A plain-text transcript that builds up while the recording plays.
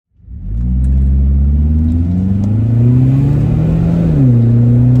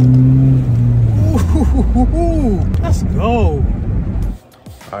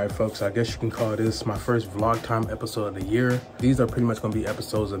Alright folks, I guess you can call this my first vlog time episode of the year. These are pretty much gonna be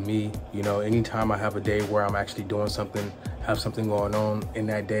episodes of me, you know, anytime I have a day where I'm actually doing something, have something going on in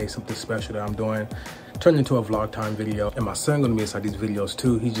that day, something special that I'm doing, turn into a vlog time video. And my son gonna be inside these videos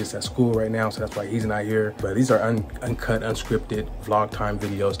too. He's just at school right now, so that's why he's not here. But these are uncut, unscripted vlog time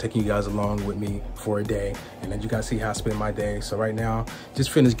videos, taking you guys along with me for a day. And then you guys see how I spend my day. So right now,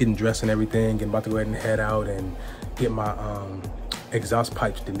 just finished getting dressed and everything, and about to go ahead and head out and get my exhaust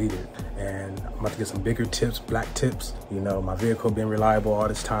pipes deleted. And I'm about to get some bigger tips, black tips. You know, my vehicle been reliable all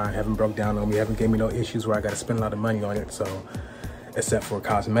this time, haven't broke down on me, haven't gave me no issues where I gotta spend a lot of money on it. So, except for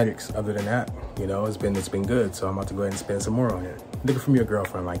cosmetics, other than that, you know, it's been good. So I'm about to go ahead and spend some more on it. Looking from your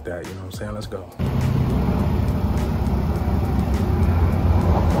girlfriend like that, you know what I'm saying? Let's go.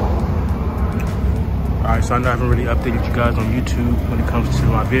 All right, so I know I haven't really updated you guys on YouTube when it comes to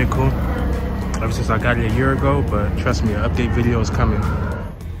my vehicle ever since I got it a year ago, but trust me, an update video is coming.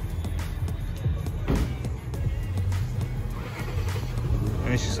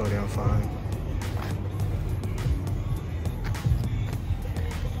 And she's so damn fine.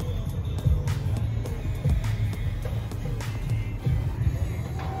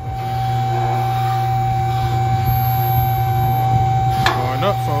 Going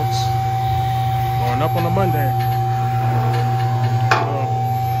up, folks. Going up on a Monday.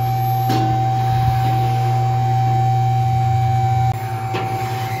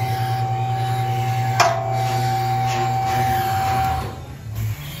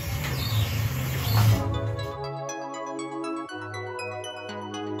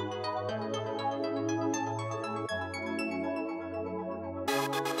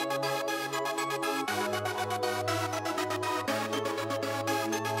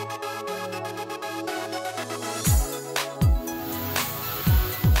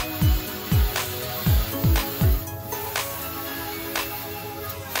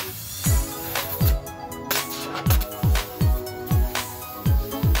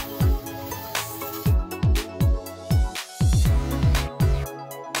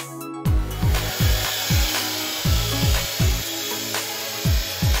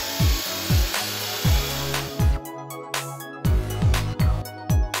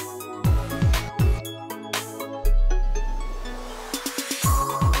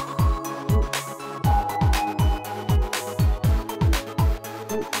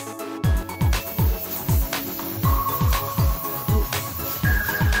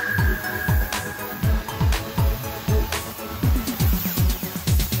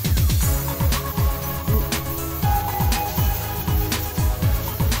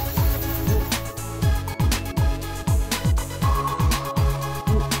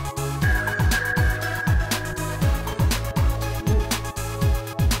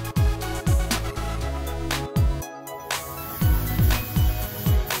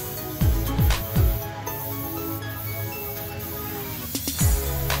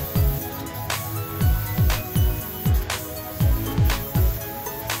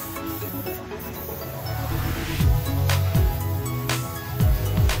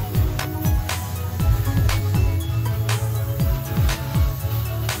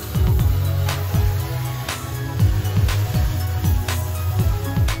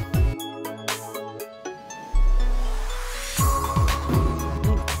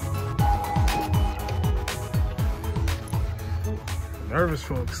 Nervous,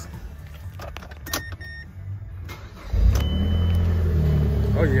 folks.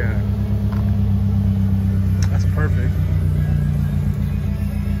 Oh yeah, that's perfect.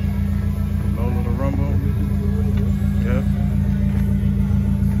 Low little rumble. Yep.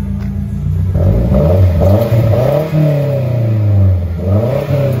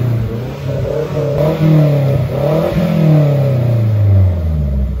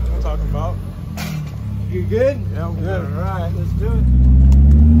 What I'm talking about. You good? Yeah, I'm good. All right, let's do it.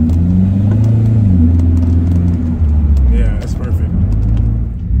 Yeah, that's perfect.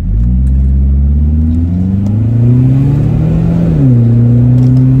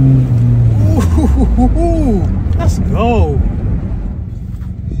 Ooh, let's go.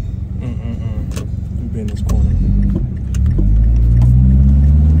 We've been in this corner.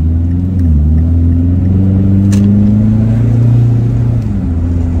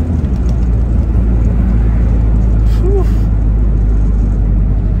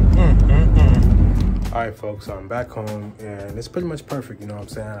 Alright folks, so I'm back home and it's pretty much perfect, you know what I'm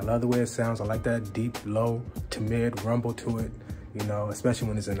saying? I love the way it sounds. I like that deep, low to mid rumble to it, you know, especially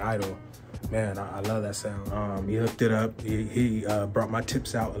when it's in idle. Man, I love that sound. He hooked it up. He brought my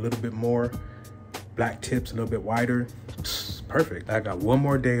tips out a little bit more, black tips, a little bit wider. Psst, perfect. I got one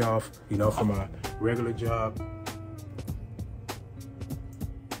more day off, you know, from my regular job.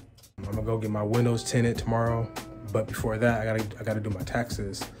 gonna go get my windows tinted tomorrow. But before that, I gotta do my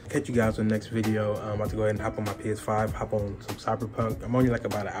taxes. Catch you guys in the next video. I'm about to go ahead and hop on my PS5, hop on some Cyberpunk. I'm only like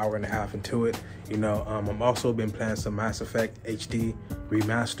about an hour and a half into it. You know, I'm also been playing some Mass Effect HD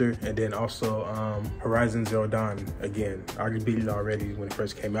Remastered, and then also Horizon Zero Dawn again. I already beat it already when it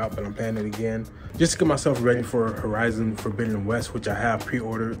first came out, but I'm playing it again just to get myself ready for Horizon Forbidden West, which I have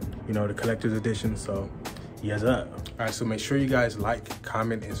pre-ordered, you know, the collector's edition. So yes, up. All right, so make sure you guys like,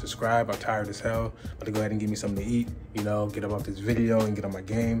 comment, and subscribe. I'm tired as hell. I'm gonna go ahead and give me something to eat, you know, get up off this video and get on my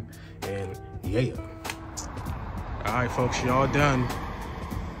game, and yeah. All right, folks, y'all done.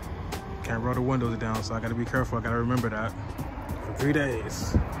 Can't roll the windows down, so I gotta be careful. I gotta remember that for 3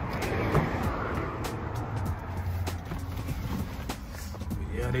 days.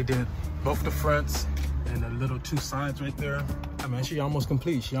 Yeah, they did both the fronts and the little 2 sides right there. I mean, she almost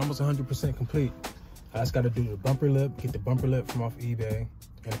complete. She almost 100% complete. I just got to do the bumper lip, get the bumper lip from off eBay,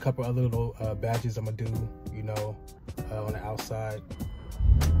 and a couple other little badges I'm going to do, you know, on the outside.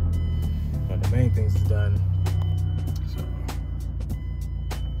 But the main things is done. So,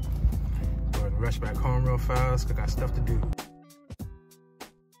 go ahead and rush back home real fast, 'cause I got stuff to do.